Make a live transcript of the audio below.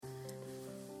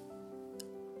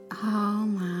Oh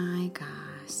my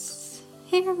gosh.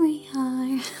 Here we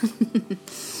are.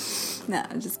 No,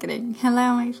 I'm just kidding.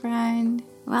 Hello, my friend.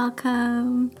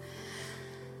 Welcome.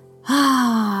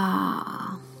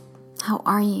 How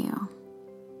are you?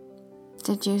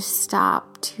 Did you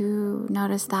stop to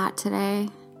notice that today?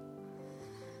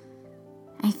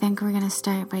 I think we're going to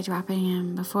start by dropping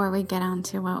in. Before we get on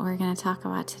to what we're going to talk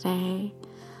about today,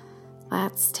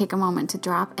 let's take a moment to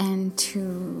drop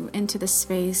into the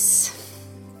space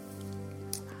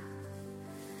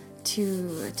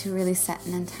to really set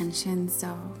an intention.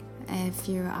 So if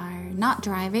you are not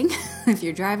driving, if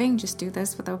you're driving, just do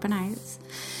this with open eyes.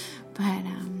 But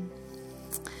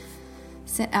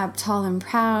sit up tall and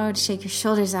proud, shake your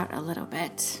shoulders out a little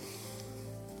bit.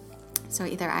 So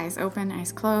either eyes open,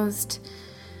 eyes closed,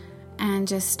 and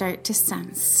just start to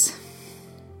sense,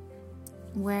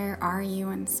 where are you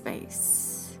in space?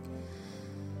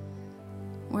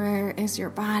 Where is your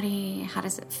body? How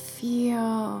does it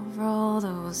feel? Roll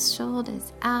those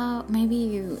shoulders out. Maybe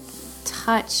you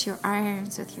touch your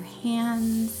arms with your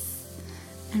hands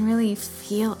and really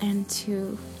feel into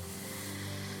you.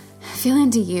 Feel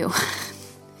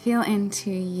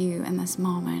into you in this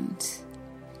moment.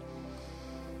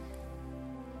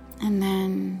 And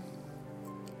then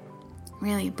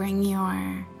really bring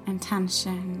your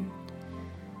intention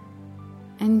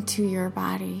into your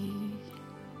body.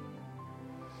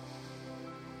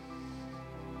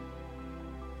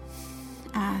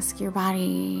 Ask your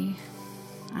body,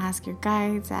 ask your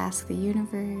guides, ask the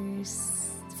universe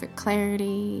for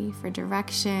clarity, for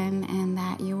direction, and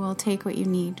that you will take what you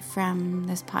need from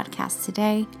this podcast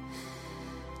today.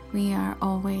 We are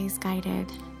always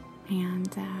guided, and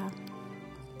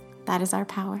that is our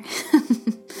power.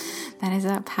 That is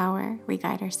our power. We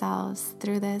guide ourselves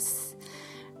through this.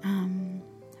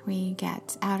 We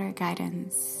get outer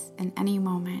guidance in any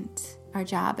moment. Our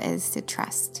job is to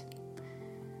trust.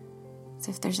 So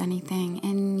if there's anything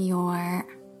in your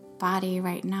body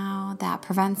right now that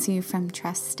prevents you from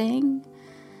trusting,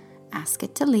 ask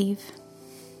it to leave.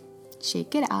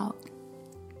 Shake it out.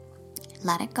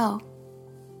 Let it go.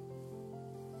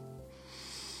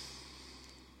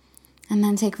 And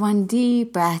then take one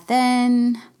deep breath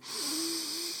in.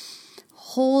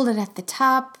 Hold it at the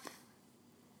top.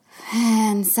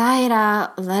 And sigh it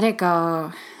out. Let it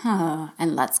go.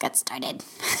 And let's get started.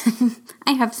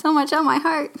 I have so much on my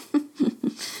heart.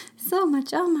 So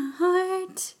much on my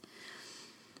heart.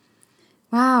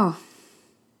 Wow.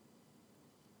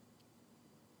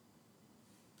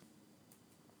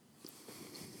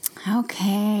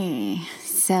 Okay.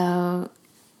 So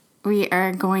we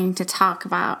are going to talk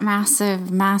about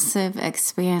massive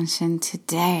expansion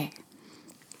today.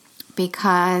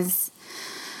 Because,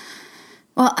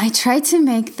 well, I tried to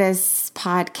make this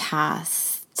podcast.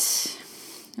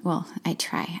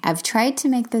 I've tried to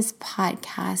make this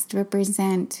podcast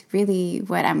represent really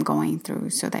what I'm going through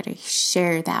so that I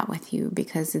share that with you,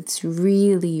 because it's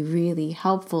really, really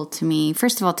helpful to me,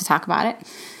 first of all, to talk about it.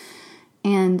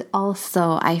 And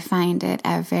also I find it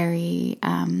a very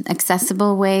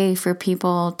accessible way for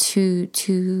people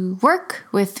to work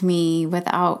with me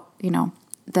without,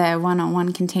 the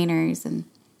one-on-one containers and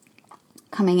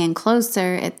coming in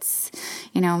closer. It's,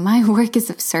 my work is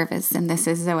of service, and this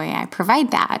is the way I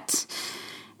provide that.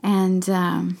 And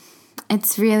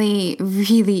it's really,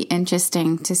 really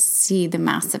interesting to see the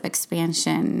massive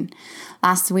expansion.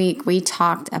 Last week, we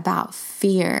talked about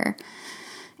fear,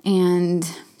 and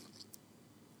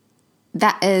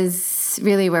that is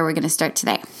really where we're going to start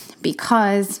today,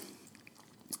 because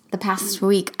the past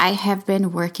week, I have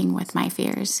been working with my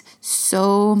fears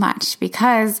so much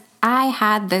because I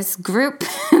had this group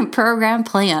program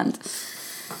planned.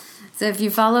 So if you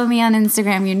follow me on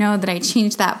Instagram, you know that I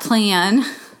changed that plan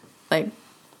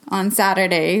on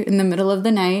Saturday in the middle of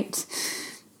the night.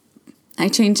 I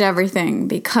changed everything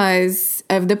because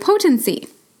of the potency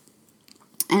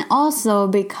and also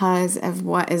because of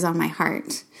what is on my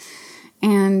heart.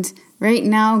 And right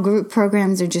now, group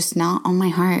programs are just not on my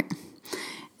heart.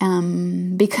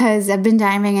 Because I've been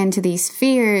diving into these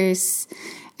fears,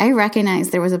 I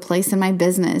recognized there was a place in my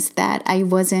business that I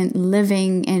wasn't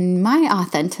living in my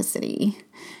authenticity,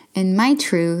 in my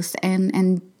truth,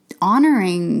 and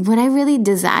honoring what I really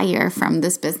desire from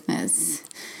this business.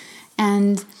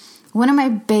 And one of my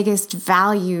biggest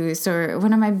values, or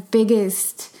one of my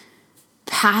biggest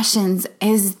passions,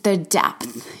 is the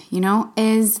depth,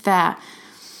 is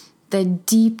the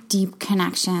deep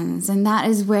connections. And that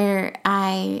is where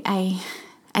I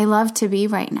love to be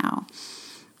right now.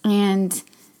 And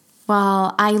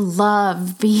while I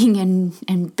love being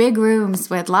in big rooms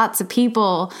with lots of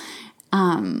people,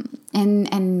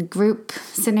 and group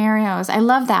scenarios, I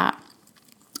love that.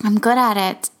 I'm good at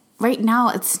it. Right now,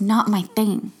 it's not my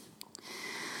thing.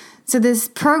 So this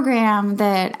program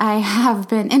that I have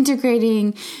been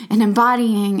integrating and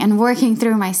embodying and working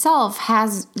through myself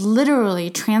has literally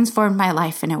transformed my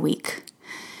life in a week.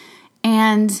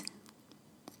 And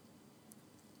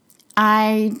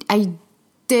I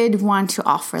did want to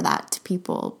offer that to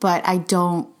people, but I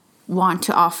don't want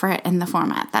to offer it in the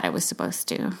format that I was supposed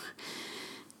to.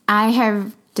 I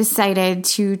have decided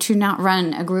to not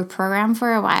run a group program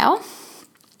for a while,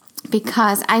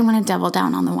 because I want to double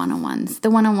down on the one-on-ones. The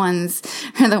one-on-ones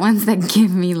are the ones that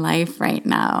give me life right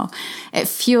now. It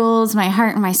fuels my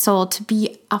heart and my soul to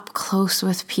be up close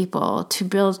with people, to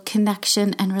build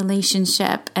connection and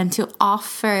relationship, and to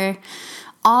offer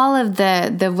all of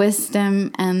the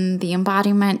wisdom and the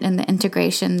embodiment and the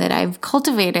integration that I've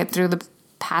cultivated through the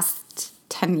past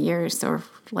 10 years, or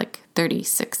like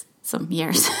 36 some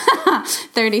years,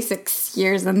 36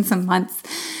 years and some months.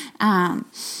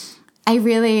 I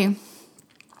really,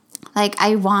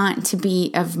 I want to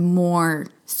be of more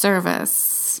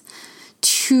service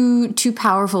to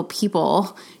powerful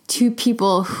people, to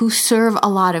people who serve a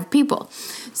lot of people.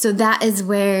 So that is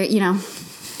where,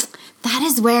 that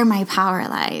is where my power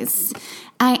lies.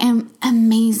 I am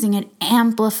amazing at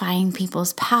amplifying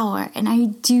people's power, and I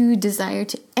do desire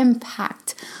to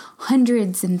impact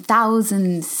hundreds and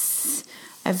thousands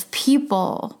of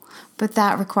people. But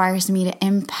that requires me to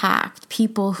impact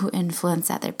people who influence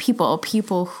other people,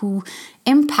 people who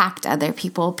impact other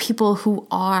people, people who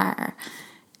are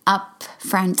up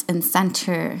front and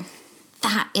center.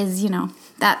 That is,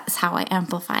 that's how I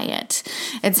amplify it.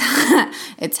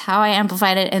 It's how I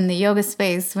amplified it in the yoga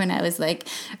space when I was like,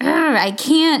 I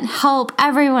can't help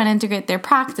everyone integrate their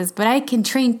practice, but I can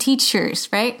train teachers,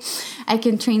 right? I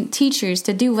can train teachers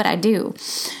to do what I do.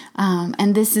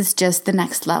 And this is just the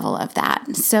next level of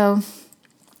that. So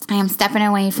I am stepping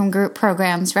away from group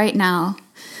programs right now.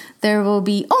 There will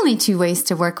be only 2 ways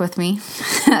to work with me,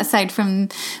 aside from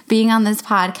being on this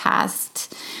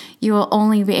podcast. You will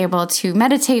only be able to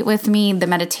meditate with me. The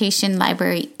meditation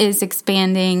library is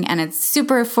expanding, and it's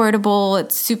super affordable.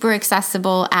 It's super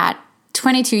accessible at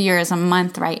 €22 a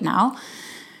month right now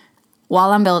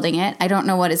while I'm building it. I don't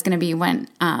know what it's going to be when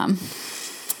I'm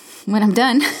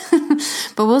done,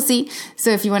 but we'll see.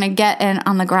 So if you want to get in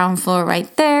on the ground floor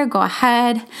right there, go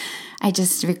ahead. I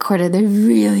just recorded a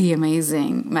really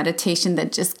amazing meditation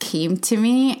that just came to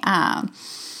me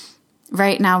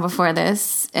right now before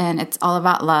this, and it's all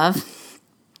about love.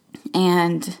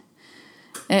 And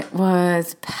it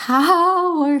was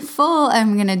powerful.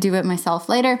 I'm going to do it myself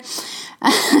later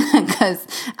because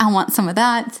I want some of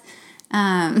that.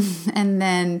 And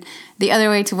then the other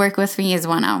way to work with me is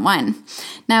one-on-one.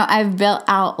 Now I've built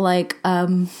out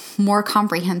more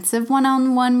comprehensive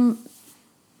one-on-one,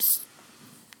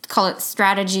 call it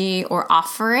strategy or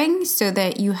offering, so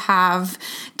that you have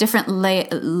different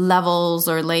levels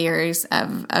or layers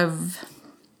of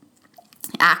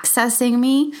accessing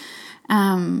me.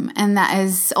 And that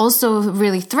is also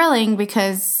really thrilling,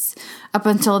 because up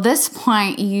until this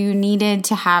point, you needed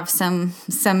to have some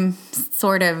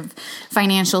sort of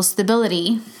financial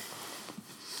stability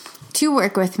to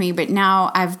work with me. But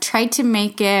now I've tried to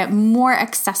make it more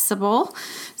accessible.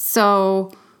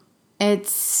 So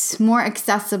it's more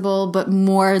accessible, but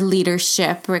more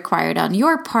leadership required on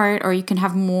your part, or you can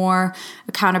have more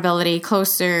accountability,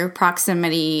 closer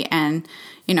proximity, and,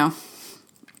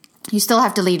 you still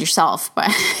have to lead yourself, but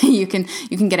you can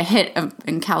get a hit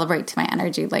and calibrate to my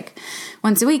energy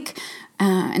once a week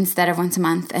instead of once a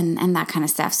month, and that kind of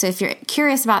stuff. So if you're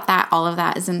curious about that, all of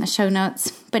that is in the show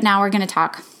notes. But now we're going to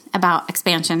talk about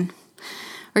expansion.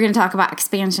 We're going to talk about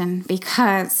expansion,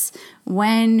 because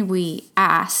when we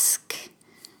ask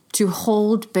to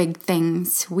hold big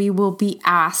things, we will be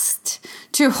asked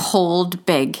to hold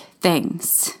big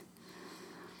things.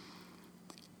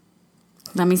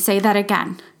 Let me say that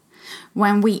again.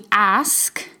 When we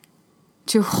ask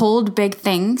to hold big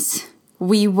things,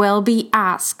 we will be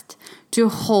asked to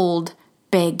hold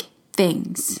big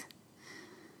things.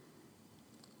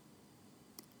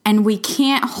 And we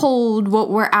can't hold what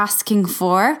we're asking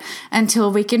for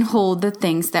until we can hold the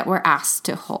things that we're asked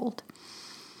to hold.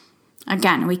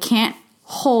 Again, we can't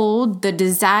hold the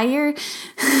desire,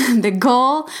 the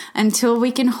goal, until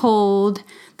we can hold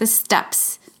the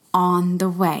steps on the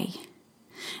way.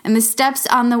 And the steps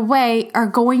on the way are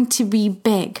going to be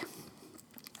big.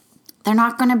 They're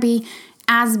not going to be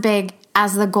as big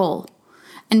as the goal.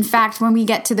 In fact, when we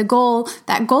get to the goal,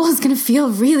 that goal is going to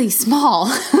feel really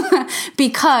small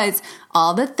because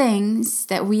all the things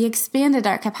that we expanded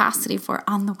our capacity for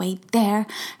on the way there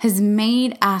has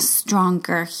made us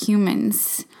stronger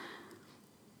humans.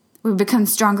 We become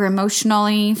stronger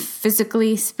emotionally,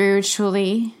 physically,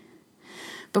 spiritually.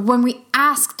 But when we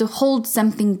ask to hold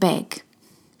something big,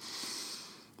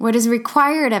 what is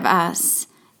required of us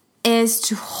is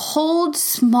to hold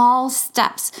small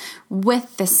steps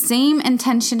with the same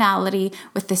intentionality,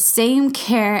 with the same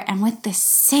care, and with the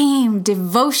same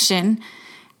devotion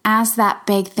as that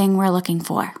big thing we're looking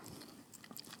for.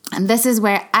 And this is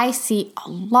where I see a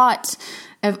lot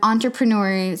of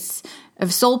entrepreneurs, of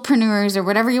soulpreneurs, or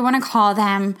whatever you want to call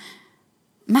them,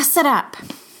 mess it up.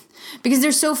 Because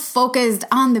they're so focused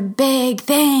on the big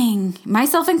thing.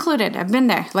 Myself included. I've been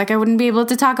there. Like I wouldn't be able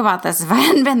to talk about this if I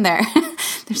hadn't been there.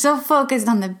 They're so focused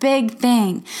on the big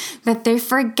thing that they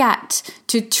forget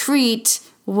to treat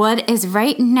what is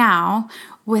right now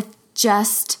with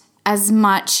just as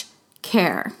much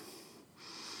care.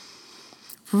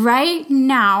 Right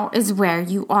now is where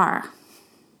you are.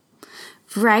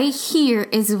 Right here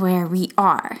is where we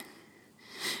are.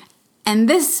 And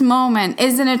this moment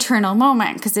is an eternal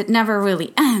moment because it never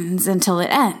really ends until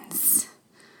it ends.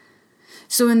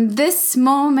 So in this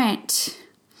moment,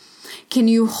 can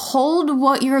you hold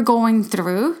what you're going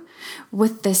through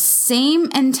with the same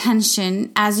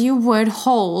intention as you would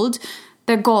hold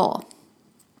the goal?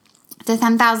 The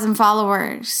 10,000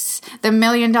 followers, the $1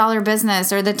 million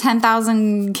business, or the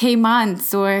 10,000K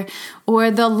months, or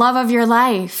the love of your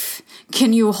life.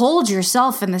 Can you hold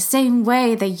yourself in the same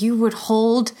way that you would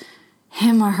hold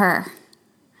him or her?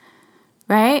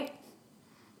 Right?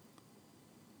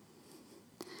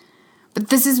 But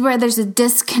this is where there's a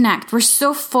disconnect. We're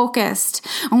so focused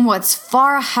on what's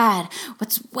far ahead,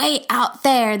 what's way out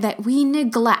there, that we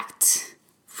neglect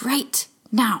right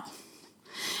now.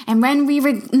 And when we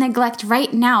neglect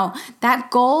right now,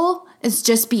 that goal is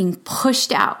just being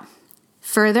pushed out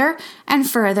further and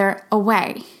further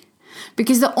away.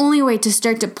 Because the only way to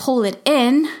start to pull it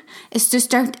in is to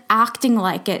start acting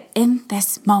like it in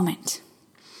this moment.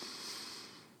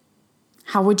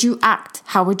 How would you act?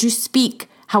 How would you speak?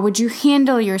 How would you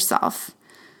handle yourself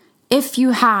if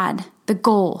you had the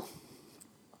goal?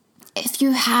 If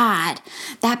you had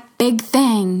that big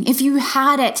thing, if you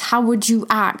had it, how would you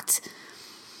act?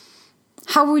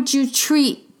 How would you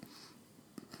treat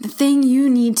the thing you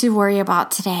need to worry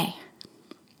about today?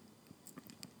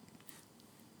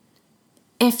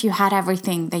 If you had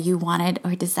everything that you wanted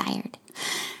or desired.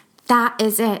 That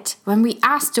is it. When we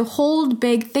ask to hold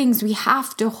big things, we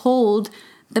have to hold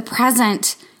the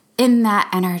present in that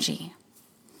energy.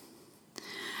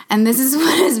 And this is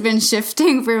what has been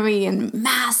shifting for me in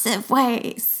massive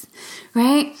ways,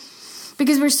 right?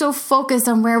 Because we're so focused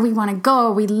on where we want to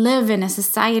go. We live in a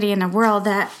society, in a world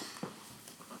that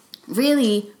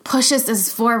really pushes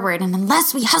us forward. And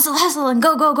unless we hustle, and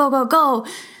go,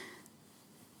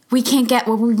 we can't get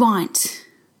what we want.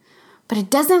 But it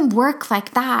doesn't work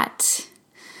like that.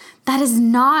 That is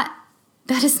not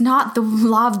the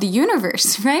law of the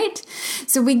universe, right?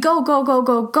 So we go,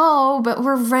 but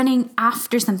we're running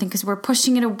after something because we're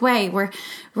pushing it away.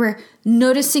 We're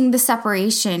noticing the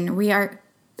separation. We are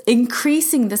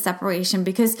increasing the separation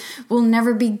because we'll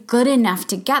never be good enough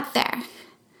to get there.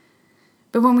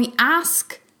 But when we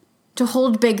ask to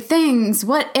hold big things,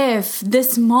 what if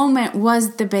this moment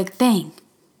was the big thing?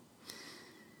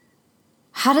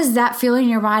 How does that feel in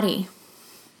your body?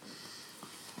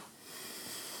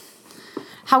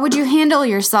 How would you handle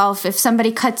yourself if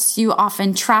somebody cuts you off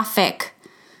in traffic?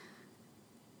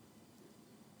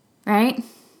 Right?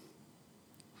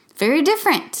 Very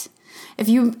different. If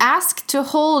you ask to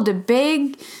hold a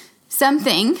big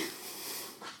something,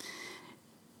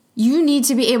 you need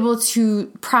to be able to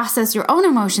process your own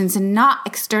emotions and not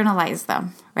externalize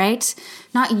them, right?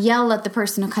 Not yell at the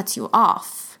person who cuts you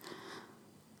off.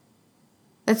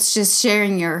 That's just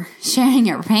sharing your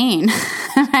pain,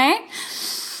 right?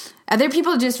 Other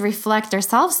people just reflect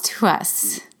ourselves to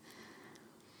us.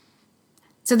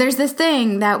 So there's this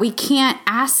thing that we can't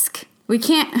ask, we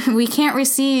can't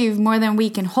receive more than we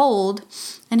can hold.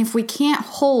 And if we can't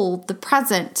hold the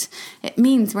present, it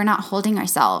means we're not holding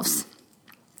ourselves.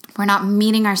 We're not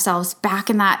meeting ourselves back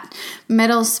in that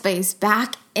middle space,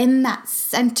 back in that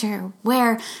center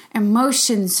where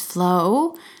emotions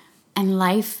flow and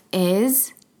life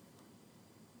is.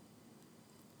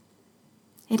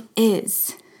 It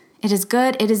is. It is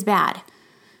good, it is bad.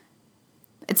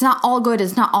 It's not all good,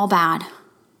 it's not all bad.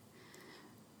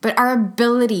 But our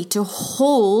ability to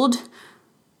hold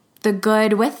the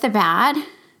good with the bad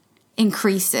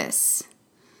increases.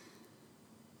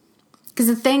 Because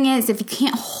the thing is, if you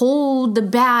can't hold the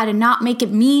bad and not make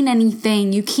it mean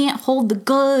anything, you can't hold the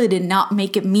good and not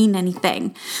make it mean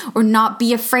anything, or not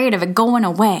be afraid of it going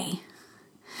away.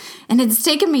 And it's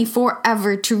taken me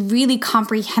forever to really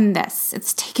comprehend this.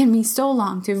 It's taken me so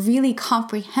long to really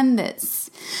comprehend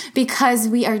this, because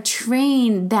we are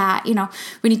trained that,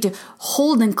 we need to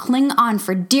hold and cling on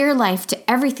for dear life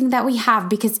to everything that we have,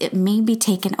 because it may be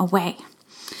taken away.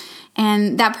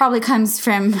 And that probably comes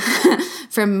from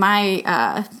from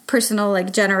my personal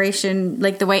generation,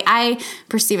 the way I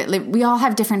perceive it. We all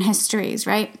have different histories,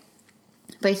 right?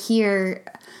 But here,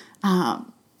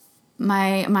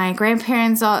 my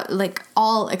grandparents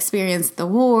all experienced the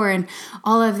war and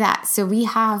all of that. So we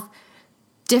have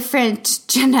different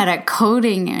genetic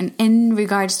coding in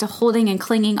regards to holding and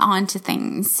clinging on to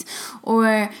things,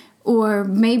 or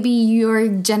maybe your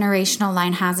generational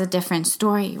line has a different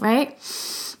story, right?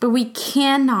 But we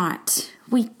cannot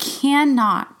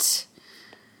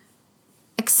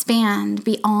expand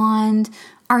beyond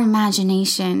our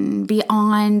imagination,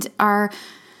 beyond our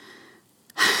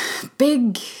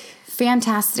big,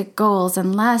 fantastic goals,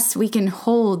 unless we can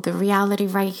hold the reality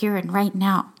right here and right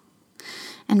now.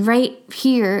 And right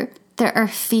here, there are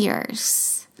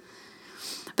fears.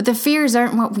 But the fears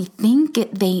aren't what we think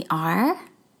they are.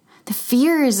 The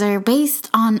fears are based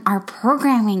on our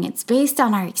programming. It's based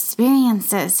on our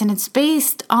experiences, and it's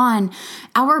based on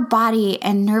our body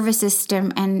and nervous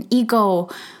system and ego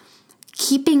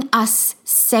keeping us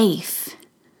safe.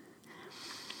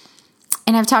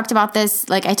 And I've talked about this,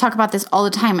 I talk about this all the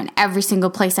time in every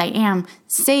single place I am.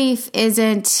 Safe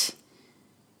isn't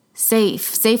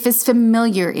safe. Safe is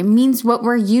familiar. It means what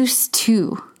we're used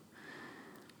to.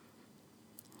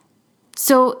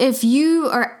 So if you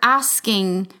are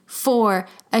asking for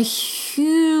a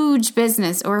huge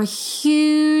business or a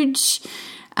huge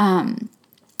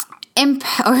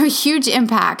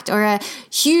impact or a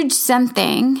huge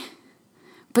something,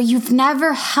 but you've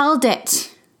never held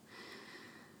it,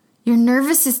 your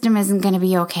nervous system isn't going to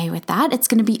be okay with that. It's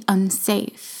going to be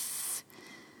unsafe.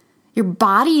 Your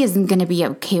body isn't going to be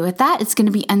okay with that. It's going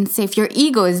to be unsafe. Your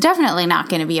ego is definitely not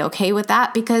going to be okay with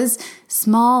that, because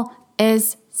small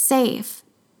is safe.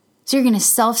 So you're going to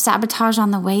self-sabotage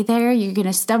on the way there. You're going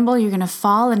to stumble. You're going to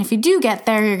fall. And if you do get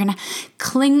there, you're going to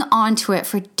cling on to it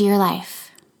for dear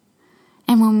life.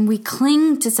 And when we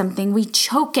cling to something, we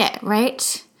choke it,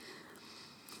 right?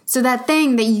 So that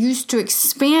thing that used to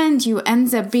expand you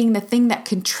ends up being the thing that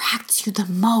contracts you the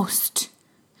most.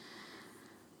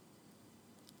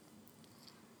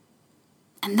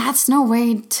 And that's no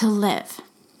way to live.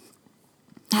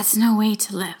 That's no way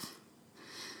to live.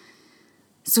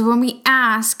 So when we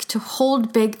ask to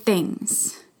hold big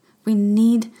things, we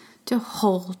need to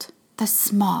hold the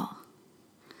small.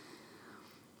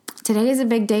 Today is a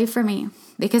big day for me,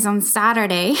 because on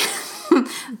Saturday,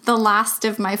 the last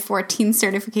of my 14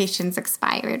 certifications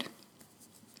expired.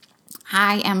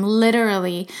 I am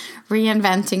literally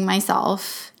reinventing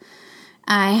myself.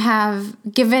 I have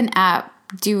given up.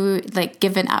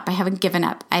 I haven't given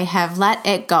up. I have let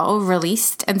it go,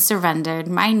 released and surrendered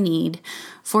my need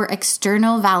for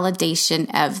external validation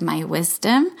of my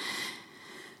wisdom.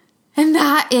 And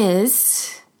that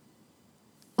is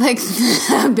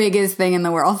the biggest thing in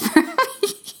the world for me.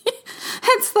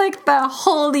 It's the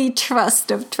holy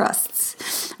trust of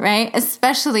trusts, right?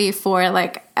 Especially for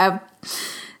a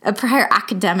prior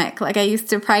academic. I used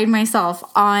to pride myself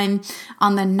on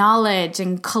the knowledge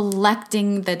and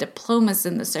collecting the diplomas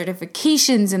and the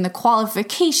certifications and the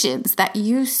qualifications. That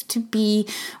used to be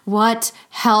what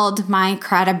held my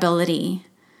credibility.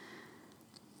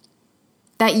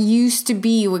 That used to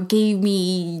be what gave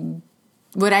me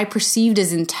what I perceived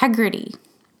as integrity.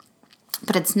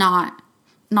 But it's not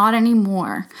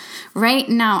anymore. Right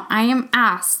now, I am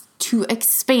asked to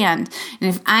expand.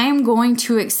 And if I am going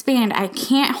to expand, I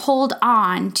can't hold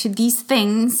on to these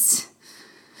things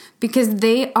because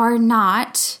they are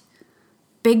not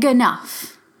big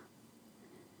enough.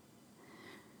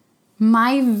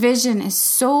 My vision is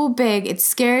so big, it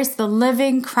scares the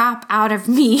living crap out of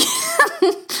me.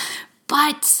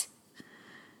 But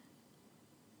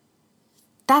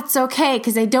that's okay,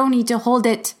 because I don't need to hold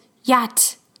it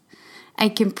yet. I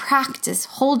can practice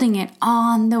holding it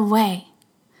on the way.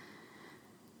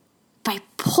 By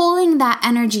pulling that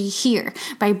energy here,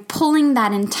 by pulling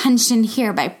that intention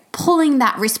here, by pulling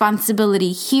that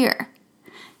responsibility here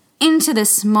into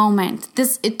this moment,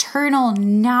 this eternal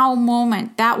now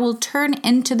moment that will turn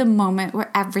into the moment where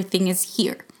everything is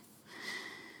here.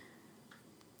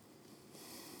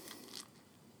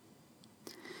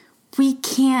 We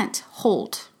can't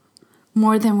hold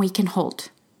more than we can hold.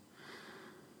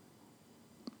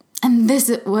 And this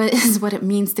is what it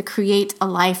means to create a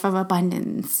life of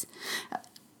abundance.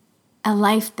 A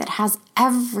life that has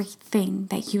everything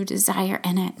that you desire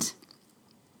in it.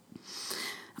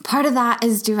 Part of that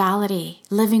is duality,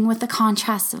 living with the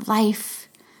contrasts of life.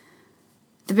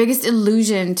 The biggest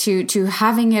illusion to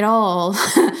having it all,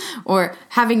 or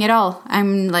having it all,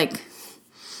 I'm like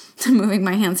moving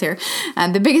my hands here.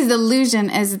 The biggest illusion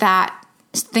is that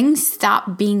things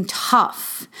stop being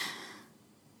tough.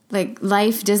 Like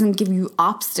life doesn't give you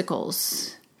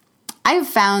obstacles. I've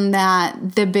found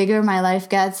that the bigger my life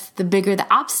gets, the bigger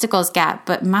the obstacles get,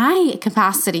 but my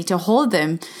capacity to hold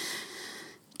them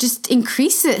just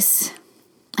increases.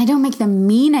 I don't make them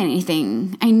mean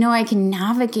anything. I know I can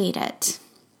navigate it.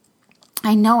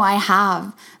 I know I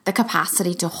have the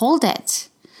capacity to hold it,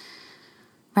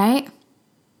 right?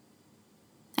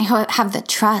 I have the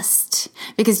trust,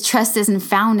 because trust isn't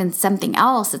found in something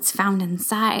else. It's found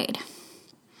inside.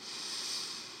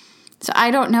 So I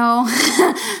don't know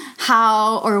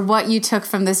how or what you took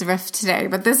from this riff today,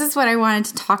 but this is what I wanted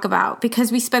to talk about,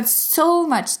 because we spend so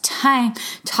much time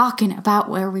talking about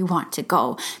where we want to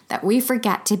go that we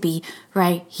forget to be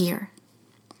right here.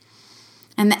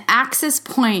 And the access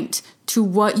point to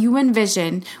what you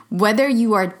envision, whether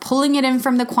you are pulling it in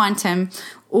from the quantum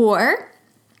or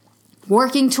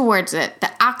working towards it, the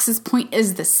access point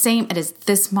is the same. It is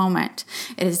this moment.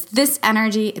 It is this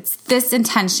energy. It's this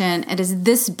intention. It is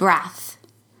this breath.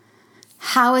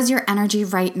 How is your energy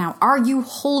right now? Are you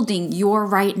holding your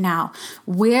right now?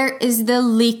 Where is the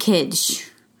leakage?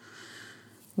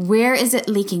 Where is it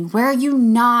leaking? Where are you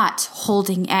not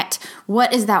holding it?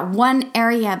 What is that one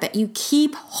area that you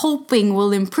keep hoping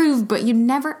will improve, but you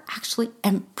never actually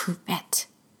improve it?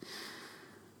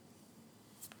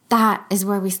 That is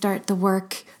where we start the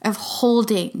work of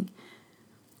holding.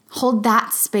 Hold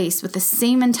that space with the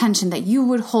same intention that you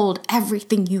would hold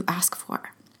everything you ask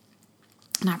for.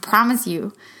 And I promise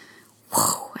you,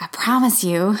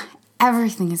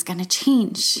 everything is going to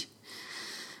change.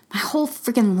 My whole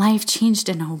freaking life changed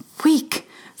in a week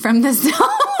from this.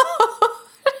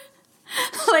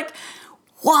 Like,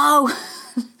 whoa.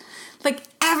 Like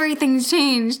everything's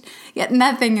changed, yet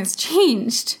nothing has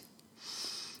changed.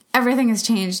 Everything has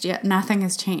changed, yet nothing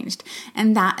has changed.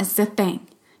 And that is the thing.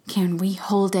 Can we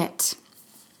hold it?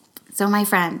 So my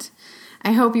friend,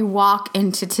 I hope you walk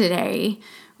into today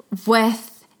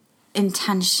with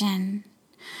intention,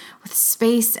 with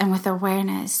space and with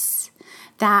awareness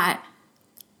that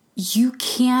you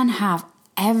can have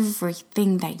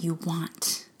everything that you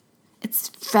want.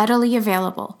 It's readily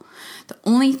available. The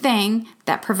only thing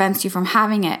that prevents you from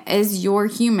having it is your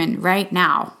human right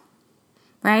now.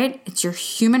 Right? It's your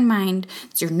human mind.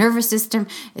 It's your nervous system.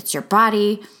 It's your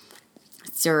body.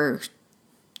 It's your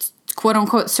quote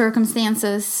unquote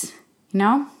circumstances. You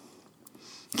know?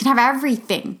 You can have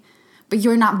everything, but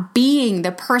you're not being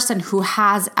the person who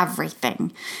has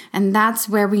everything. And that's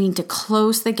where we need to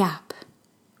close the gap.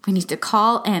 We need to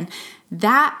call in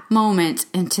that moment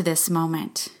into this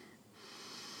moment.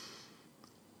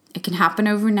 It can happen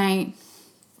overnight.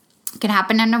 It can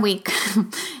happen in a week.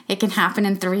 It can happen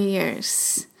in 3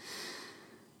 years.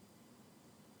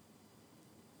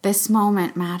 This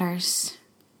moment matters.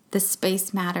 This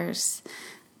space matters.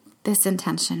 This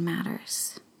intention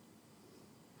matters.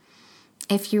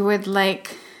 If you would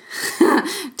like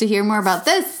to hear more about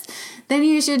this, then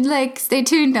you should stay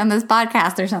tuned on this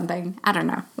podcast or something. I don't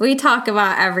know. We talk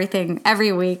about everything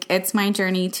every week. It's my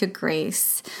journey to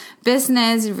grace.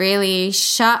 Business really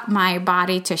shut my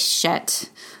body to shit.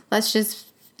 Let's just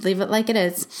leave it like it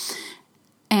is.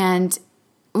 And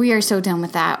we are so done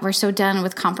with that. We're so done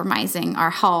with compromising our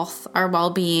health, our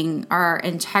well-being, our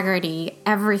integrity,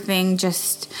 everything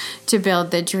just to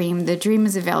build the dream. The dream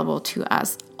is available to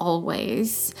us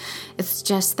always. It's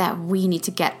just that we need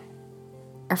to get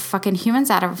our fucking humans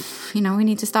out of, we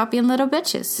need to stop being little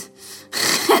bitches.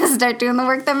 Start doing the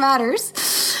work that matters.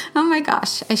 Oh my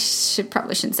gosh. I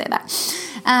probably shouldn't say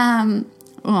that.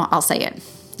 Well, I'll say it.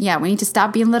 Yeah, we need to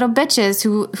stop being little bitches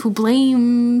who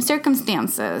blame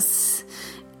circumstances,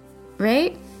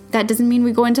 right? That doesn't mean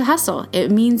we go into hustle.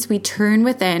 It means we turn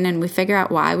within and we figure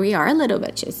out why we are little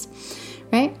bitches,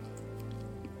 right?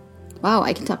 Wow,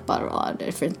 I can talk about a lot of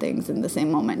different things in the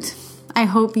same moment. I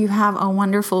hope you have a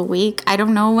wonderful week. I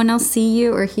don't know when I'll see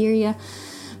you or hear you,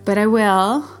 but I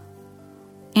will.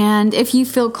 And if you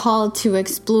feel called to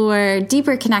explore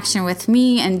deeper connection with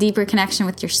me and deeper connection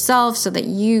with yourself so that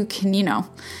you can,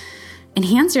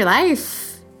 enhance your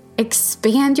life,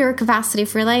 expand your capacity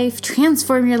for life,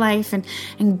 transform your life,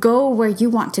 and go where you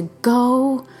want to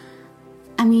go,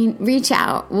 reach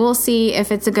out. We'll see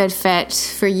if it's a good fit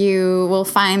for you. We'll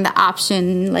find the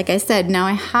option. Like I said, now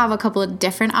I have a couple of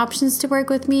different options to work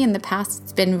with me. In the past,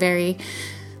 it's been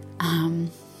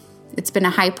it's been a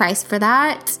high price for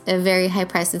that, a very high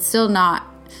price. It's still not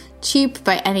cheap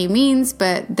by any means,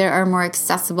 but there are more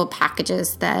accessible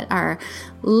packages that are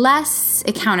less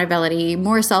accountability,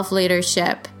 more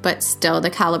self-leadership, but still the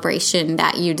calibration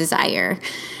that you desire.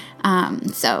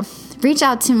 So reach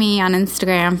out to me on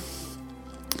Instagram,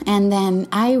 and then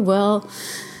I will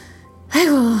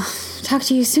talk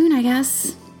to you soon, I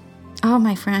guess. Oh,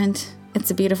 my friend, it's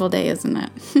a beautiful day, isn't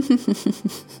it?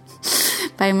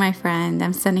 Bye, my friend.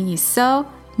 I'm sending you so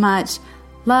much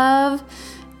love,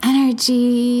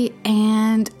 energy,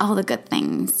 and all the good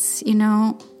things. You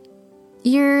know,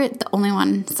 you're the only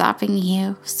one stopping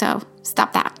you. So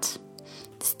stop that.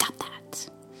 Stop that.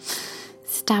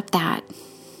 Stop that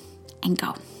and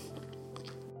go.